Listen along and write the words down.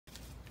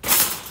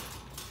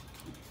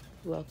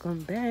Welcome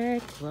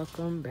back,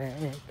 welcome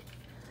back.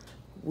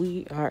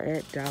 We are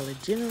at Dollar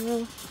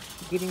General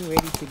getting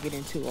ready to get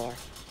into our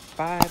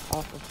 5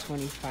 off of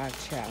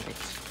 25 challenge.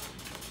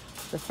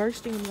 The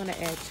first thing I'm going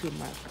to add to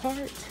my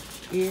cart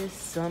is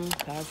some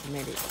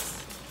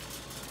cosmetics.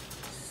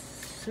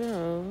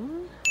 So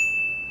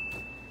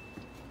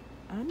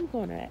I'm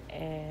going to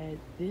add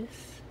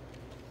this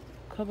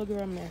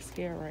CoverGirl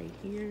mascara right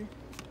here.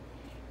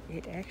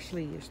 It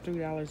actually is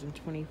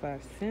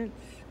 $3.25,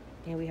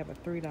 and we have a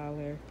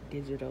 $3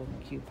 digital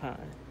coupon.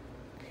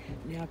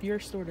 Now, if your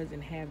store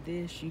doesn't have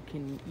this, you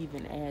can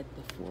even add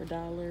the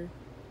 $4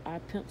 eye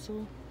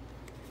pencil,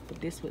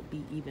 but this would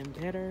be even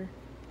better.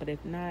 But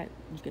if not,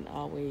 you can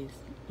always,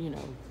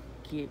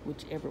 get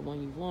whichever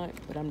one you want,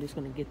 but I'm just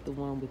going to get the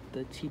one with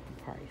the cheaper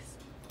price.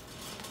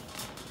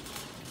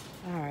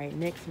 Alright,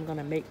 next I'm going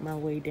to make my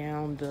way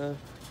down the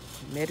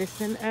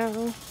medicine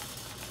aisle,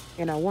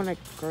 and I want to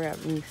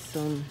grab me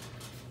some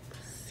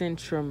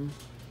Centrum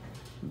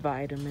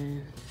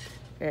vitamins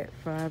at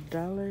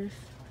 $5.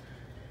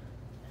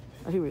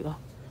 Oh, here we go.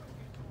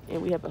 And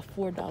we have a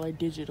 $4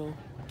 digital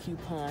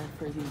coupon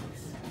for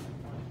these.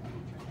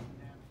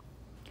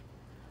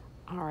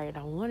 Alright,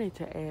 I wanted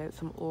to add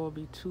some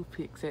Oral-B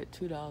toothpicks at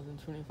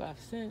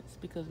 $2.25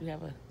 because we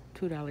have a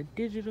 $2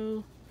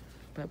 digital,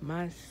 but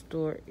my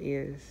store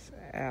is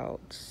out.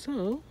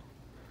 So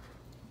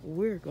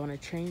we're going to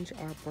change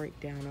our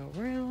breakdown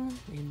around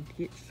and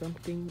get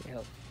something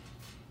else.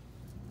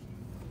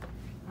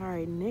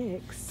 Alright,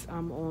 next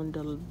I'm on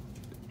the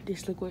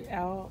dish liquid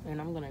aisle, and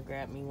I'm going to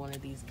grab me one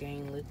of these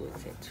Gain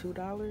liquids at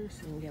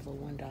 $2, and we have a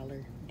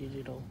 $1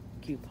 digital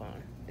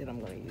coupon that I'm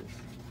going to use.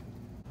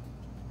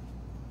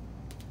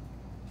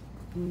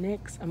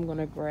 Next, I'm going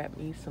to grab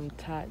me some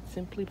Tide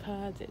Simply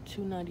Pods at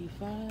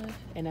 $2.95,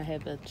 and I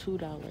have a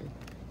 $2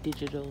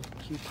 digital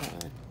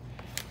coupon.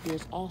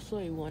 There's also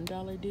a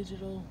 $1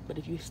 digital, but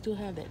if you still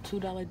have that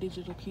 $2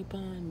 digital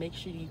coupon, make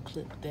sure you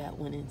click that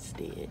one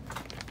instead.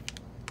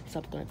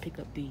 So I'm going to pick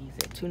up these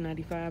at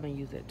 $2.95 and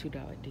use that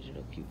 $2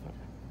 digital coupon.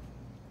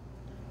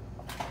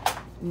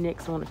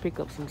 Next, I want to pick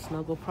up some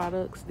Snuggle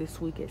products this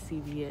week at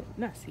CVS.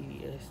 Not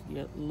CVS,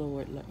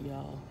 Lord,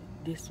 y'all.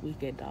 This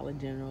week at Dollar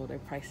General, they're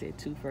priced at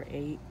 2 for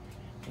 $8,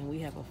 and we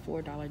have a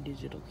 $4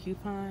 digital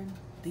coupon.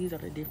 These are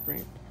the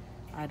different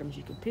items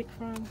you can pick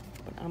from,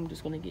 but I'm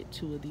just going to get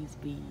 2 of these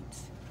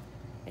beads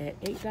at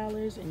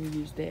 $8 and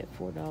use that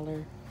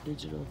 $4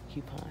 digital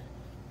coupon.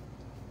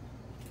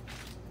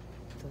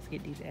 So let's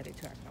get these added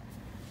to our cart.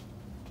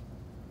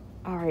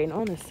 Alright, and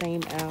on the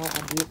same aisle,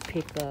 I did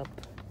pick up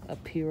a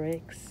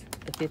Purex,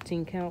 the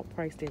 15 count,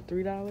 priced at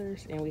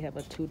 $3, and we have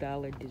a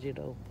 $2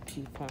 digital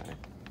coupon.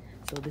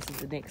 So this is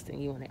the next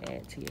thing you want to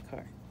add to your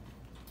cart.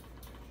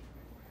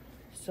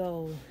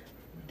 So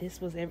this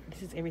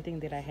is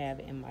everything that I have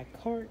in my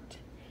cart.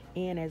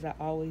 And as I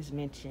always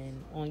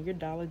mention, on your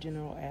Dollar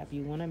General app,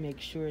 you want to make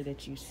sure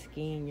that you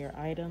scan your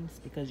items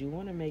because you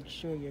want to make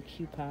sure your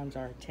coupons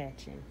are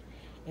attaching.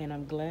 And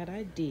I'm glad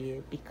I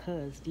did,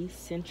 because these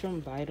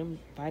Centrum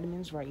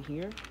vitamins right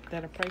here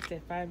that are priced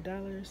at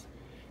 $5,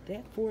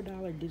 that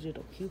 $4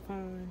 digital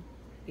coupon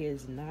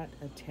is not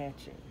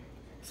attaching.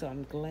 So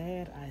I'm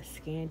glad I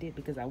scanned it,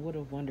 because I would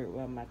have wondered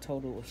why my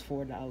total was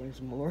 $4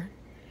 more.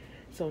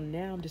 So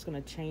now I'm just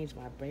going to change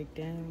my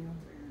breakdown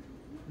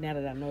now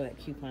that I know that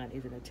coupon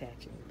isn't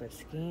attaching. But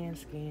scan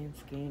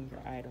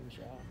your items,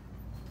 y'all.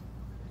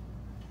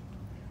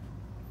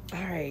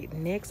 Alright,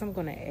 next I'm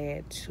going to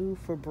add 2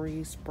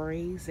 Febreze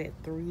sprays at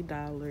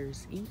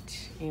 $3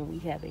 each, and we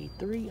have a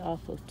 3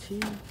 off of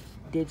 2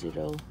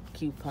 digital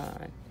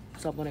coupon.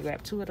 So I'm going to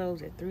grab 2 of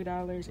those at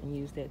 $3 and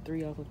use that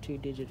 3 off of 2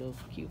 digital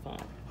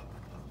coupon.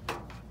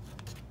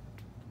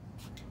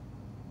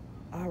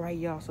 Alright,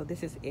 y'all, so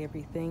this is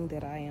everything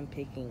that I am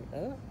picking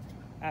up.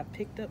 I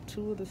picked up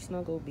 2 of the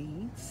Snuggle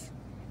beads,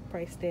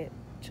 priced at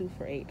 2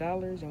 for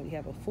 $8, and we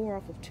have a 4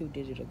 off of 2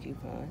 digital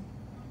coupon.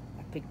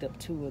 I picked up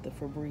 2 of the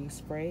Febreze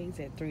sprays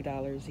at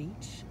 $3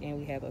 each, and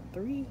we have a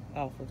 3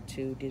 off of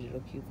 2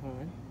 digital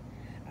coupon.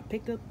 I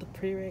picked up the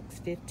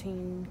Purex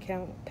 15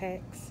 count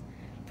packs,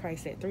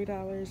 priced at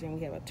 $3, and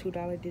we have a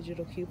 $2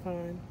 digital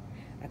coupon.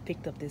 I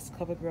picked up this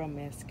CoverGirl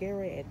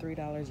mascara at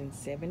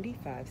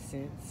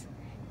 $3.75,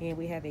 and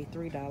we have a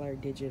 $3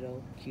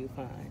 digital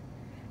coupon.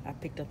 I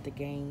picked up the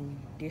Gain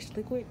dish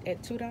liquid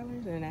at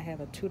 $2, and I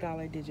have a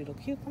 $2 digital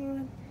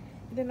coupon.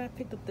 And then I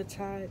picked up the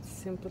Tide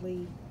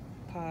Simply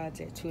Pods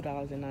at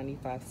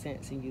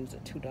 $2.95 and use a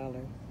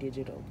 $2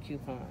 digital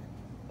coupon,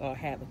 or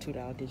have a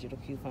 $2 digital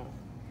coupon.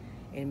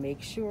 And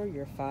make sure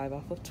your 5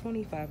 off of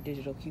 25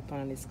 digital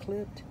coupon is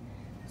clipped,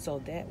 so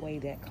that way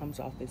that comes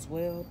off as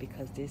well,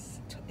 because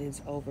this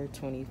is over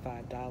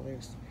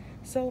 $25.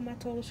 So my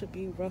total should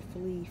be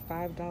roughly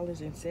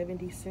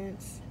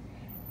 $5.70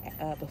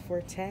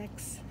 before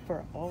tax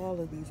for all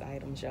of these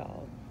items,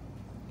 y'all.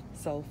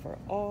 So for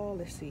all,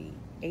 let's see,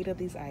 8 of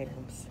these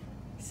items,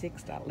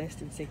 $6, less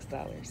than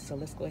 $6. So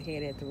let's go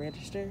ahead at the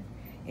register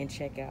and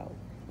check out.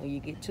 When you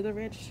get to the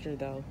register,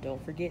 though,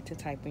 don't forget to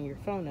type in your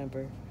phone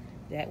number.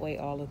 That way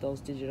all of those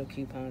digital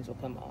coupons will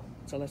come off.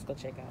 So let's go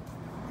check out.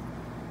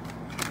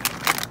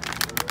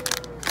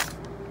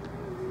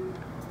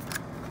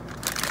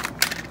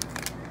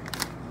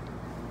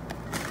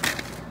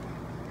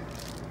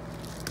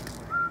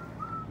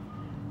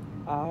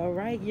 All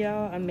right,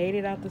 y'all, I made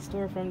it out the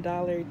store from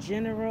Dollar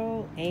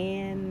General,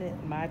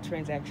 and my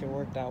transaction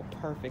worked out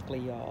perfectly,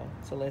 y'all.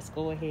 So let's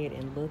go ahead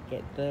and look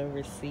at the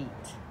receipt.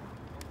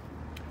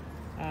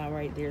 All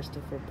right, there's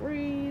the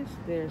Febreze,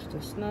 there's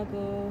the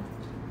Snuggle,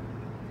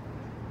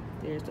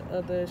 there's the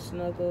other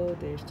Snuggle,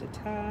 there's the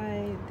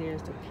Tide,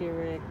 there's the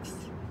Purex,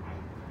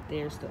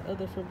 there's the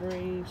other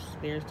Febreze,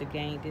 there's the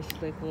Gain Dish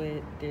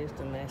Liquid, there's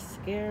the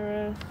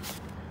mascara.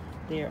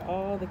 There are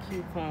all the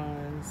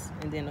coupons,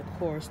 and then of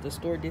course the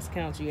store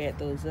discounts. You add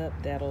those up,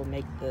 that'll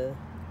add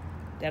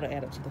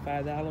up to the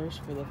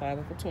 $5 for the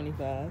 5 for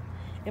 $25.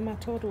 And my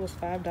total was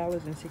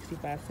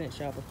 $5.65,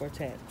 y'all, before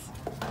tax,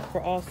 for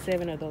all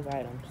 7 of those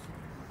items,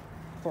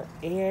 for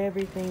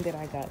everything that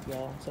I got,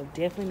 y'all. So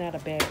definitely not a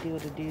bad deal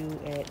to do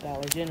at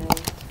Dollar General.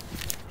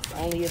 It's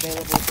only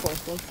available, of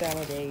course, on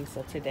Saturdays,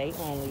 so today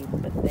only.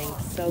 But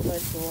thanks so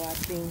much for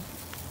watching.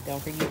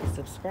 Don't forget to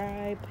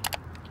subscribe,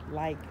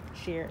 like,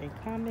 share, and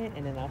comment,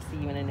 and then I'll see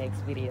you in the next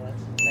video.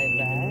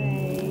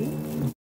 Bye-bye.